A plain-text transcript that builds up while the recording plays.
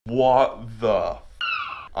What the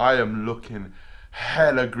I am looking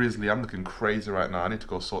hella grizzly. I'm looking crazy right now. I need to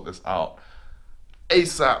go sort this out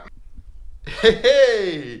ASAP.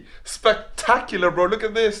 Hey, spectacular, bro. Look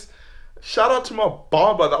at this. Shout out to my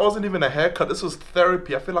barber. That wasn't even a haircut. This was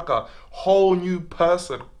therapy. I feel like a whole new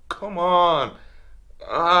person. Come on.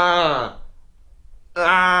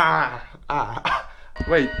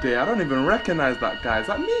 Wait there, I don't even recognize that guy. Is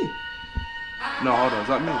that me? No, hold on, is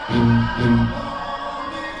that me?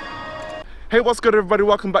 Hey, what's good everybody?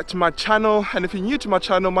 Welcome back to my channel. And if you're new to my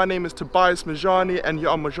channel, my name is Tobias Majani and you're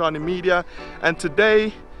on Majani Media. And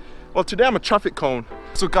today I'm a traffic cone.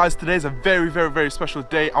 So guys, today's a very special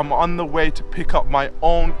day. I'm on the way to pick up my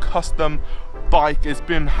own custom bike. It's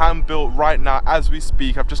been hand built right now as we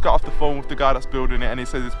speak. I've just got off the phone with the guy that's building it and he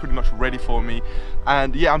says it's pretty much ready for me.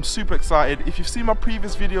 And yeah, I'm super excited. If you've seen my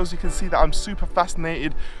previous videos, you can see that I'm super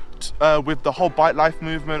fascinated with the whole bike life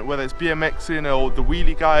movement, whether it's BMXing or the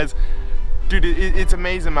wheelie guys. Dude, it's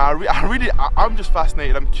amazing, man. I'm just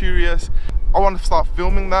fascinated. I'm curious. I want to start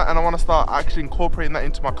filming that and I want to start actually incorporating that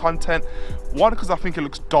into my content. One, because I think it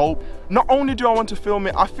looks dope. Not only do I want to film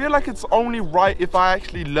it, I feel like it's only right if I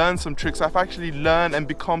actually learn some tricks, if I actually learn and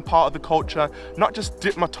become part of the culture, not just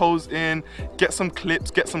dip my toes in, get some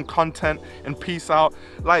clips, get some content and peace out.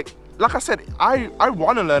 Like I said, I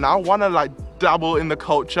want to learn. I want to like dabble in the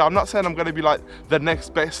culture. I'm not saying I'm going to be like the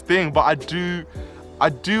next best thing, but I do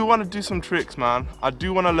want to do some tricks, man. I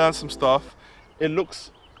do want to learn some stuff. It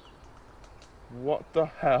looks... What the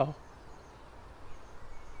hell?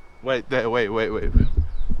 Wait there, wait.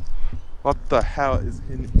 What the hell is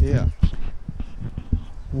in here?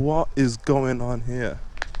 What is going on here?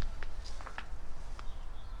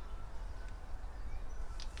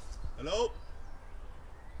 Hello?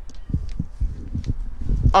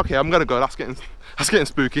 Okay, I'm gonna go. That's getting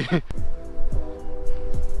spooky.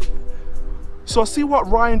 So I see what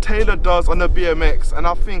Ryan Taylor does on the BMX and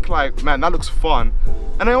I think like, man, that looks fun.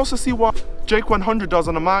 And I also see what Jake 100 does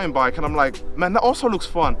on a mountain bike and I'm like, man, that also looks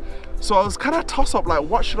fun. So I was kind of toss up like,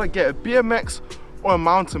 what should I get, a BMX or a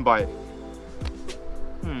mountain bike?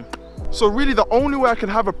 So really the only way I can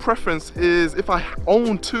have a preference is if I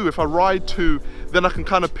own two, if I ride two, then I can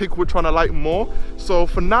kind of pick which one I like more. So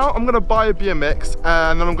for now, I'm gonna buy a BMX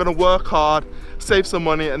and then I'm gonna work hard, save some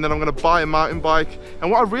money, and then I'm gonna buy a mountain bike.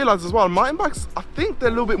 And what I realized as well, mountain bikes, I think they're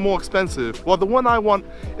a little bit more expensive. Well, the one I want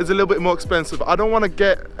is a little bit more expensive. I don't wanna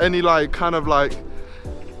get any like, kind of like,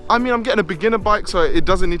 I mean, I'm getting a beginner bike, so it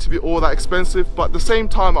doesn't need to be all that expensive, but at the same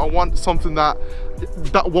time, I want something that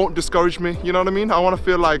won't discourage me, you know what I mean? I want to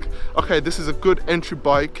feel like, okay, this is a good entry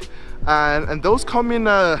bike, and those come in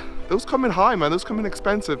high, man, those come in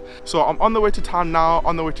expensive. So I'm on the way to town now,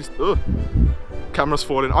 on the way to, camera's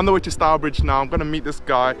falling, on the way to Stourbridge now. I'm gonna meet this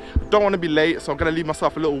guy. I don't want to be late, so I'm gonna leave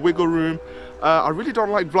myself a little wiggle room. I really don't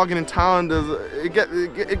like vlogging in town. It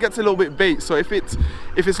gets a little bit bait, so if it's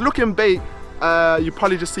looking bait, you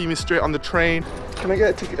probably just see me straight on the train. Can I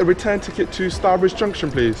get a return ticket to Stourbridge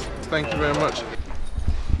Junction, please? Thank you very much.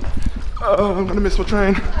 I'm gonna miss my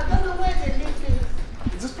train. I don't know where the link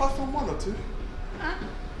is. Is this platform 1 or 2? Huh?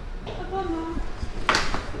 I don't know.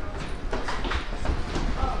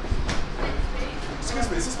 Excuse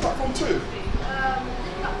me, is this platform 2?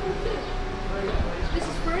 Platform 2. This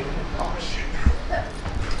is free? Oh shit.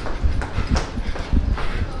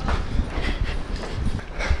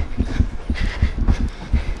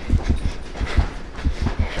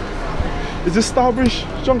 Is this Stourbridge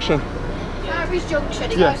Junction? Stourbridge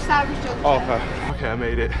Junction, it Yeah. goes Stourbridge Junction. Oh, okay, I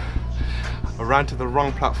made it. I ran to the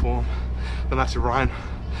wrong platform, then I had to run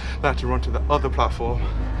to the other platform.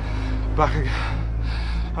 Back again.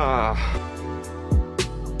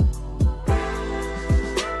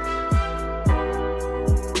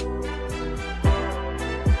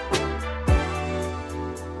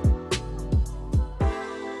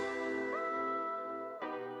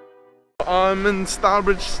 I'm in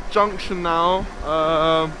Stourbridge Junction now.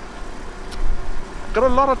 Got a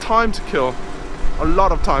lot of time to kill.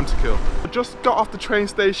 I just got off the train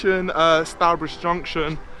station, Stourbridge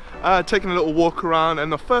Junction, taking a little walk around, and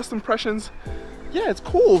the first impressions, yeah, it's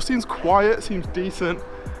cool. Seems quiet, seems decent.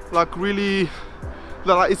 Like really,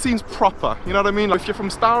 like it seems proper. You know what I mean? Like if you're from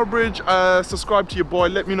Stourbridge, subscribe to your boy.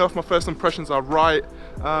 Let me know if my first impressions are right.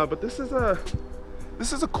 But this is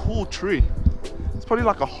a cool tree. It's probably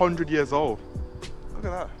like 100 years old. Look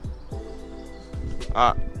at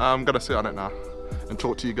that. I'm gonna sit on it now and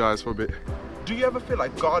talk to you guys for a bit. Do you ever feel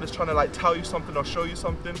like God is trying to like tell you something or show you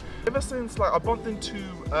something? Ever since like I bumped into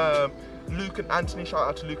Luke and Anthony, shout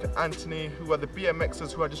out to Luke and Anthony, who are the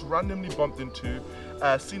BMXers who I just randomly bumped into,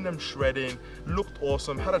 seen them shredding, looked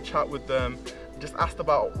awesome, had a chat with them, just asked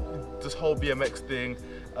about this whole BMX thing,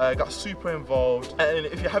 got super involved, and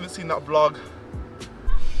if you haven't seen that vlog,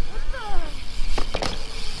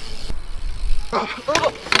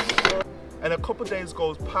 and a couple days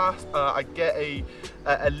goes past, I get a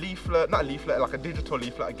leaflet, not a leaflet, like a digital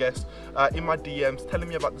leaflet I guess, in my DMs telling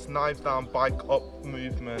me about this Knives Down Bike Up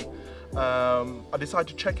movement. I decided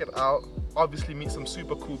to check it out, obviously meet some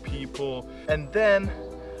super cool people, and then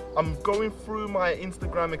I'm going through my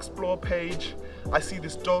Instagram Explore page. I see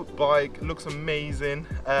this dope bike, looks amazing.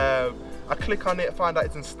 I click on it, find out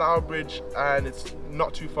it's in Stourbridge and it's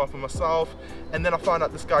not too far from myself. And then I find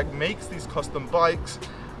out this guy makes these custom bikes.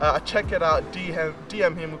 I check it out,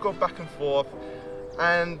 DM him, we go back and forth,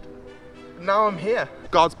 and now I'm here.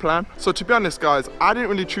 God's plan. So to be honest guys, I didn't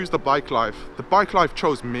really choose the bike life. The bike life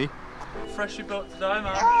chose me. Freshly built today,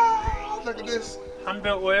 man. Ah, look at this.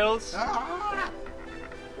 Hand-built wheels. Ah.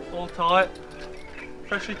 All tight.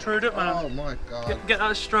 Freshly trued it, man. Oh my God. Get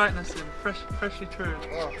that straightness in. Freshly trued.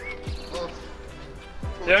 Oh. Oh.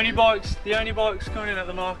 The only bikes coming in at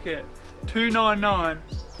the market. 299,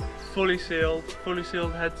 fully sealed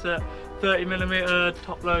headset, 30mm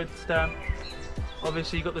top load stem.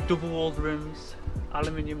 Obviously you got the double walled rims,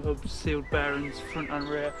 aluminium hubs, sealed bearings front and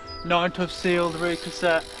rear, 9 tough sealed rear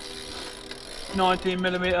cassette,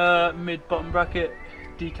 19mm mid bottom bracket,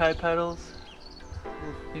 DK pedals.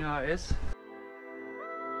 You know how it is.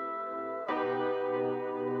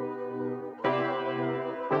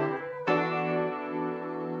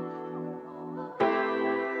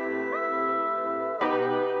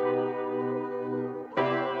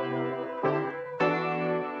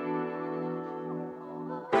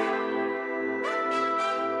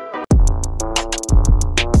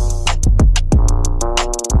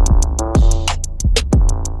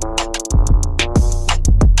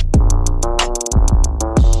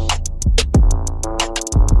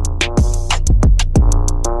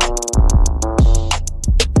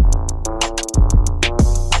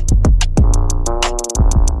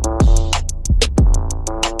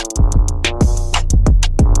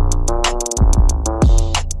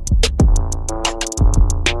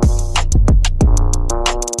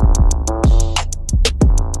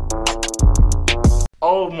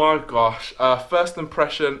 Oh my gosh, first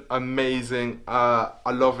impression, amazing.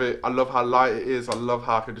 I love it. I love how light it is. I love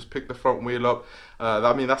how I can just pick the front wheel up.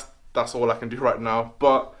 I mean, that's all I can do right now,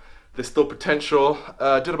 but there's still potential.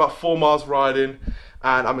 Did about 4 miles riding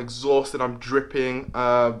and I'm exhausted, I'm dripping,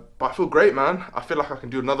 but I feel great, man. I feel like I can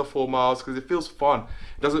do another 4 miles because it feels fun.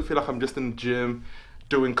 It doesn't feel like I'm just in the gym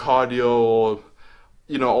doing cardio, or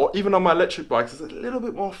you know, or even on my electric bikes. It's a little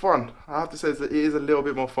bit more fun. I have to say it is a little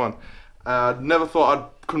bit more fun. Never thought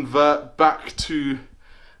I'd convert back to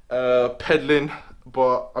pedaling,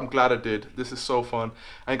 but I'm glad I did. This is so fun.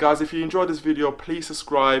 And guys, if you enjoyed this video, please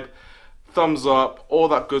subscribe, thumbs up, all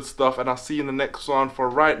that good stuff, and I'll see you in the next one. For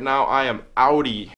right now, I am outie.